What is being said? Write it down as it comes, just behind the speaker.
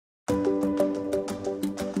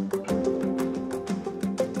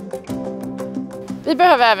Vi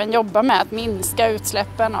behöver även jobba med att minska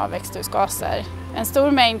utsläppen av växthusgaser. En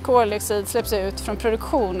stor mängd koldioxid släpps ut från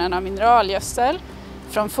produktionen av mineralgödsel,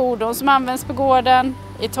 från fordon som används på gården,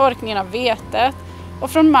 i torkningen av vetet och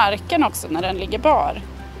från marken också när den ligger bar.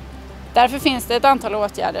 Därför finns det ett antal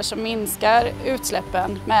åtgärder som minskar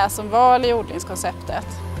utsläppen med som val i odlingskonceptet.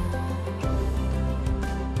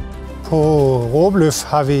 På Råbløf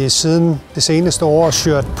har vi siden det seneste år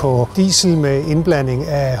kørt på diesel med indblanding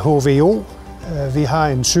af HVO. Vi har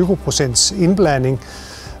en 20% indblanding,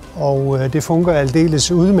 og det fungerer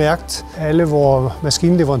aldeles udmærkt. Alle vores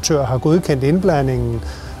maskinleverandører har godkendt indblandingen,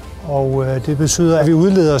 og det betyder, at vi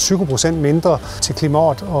udleder 20% mindre til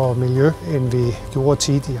klimat og miljø, end vi gjorde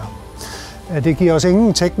tidligere. Det giver os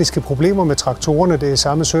ingen tekniske problemer med traktorerne, det er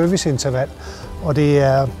samme serviceinterval, og det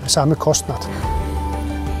er samme kostnad.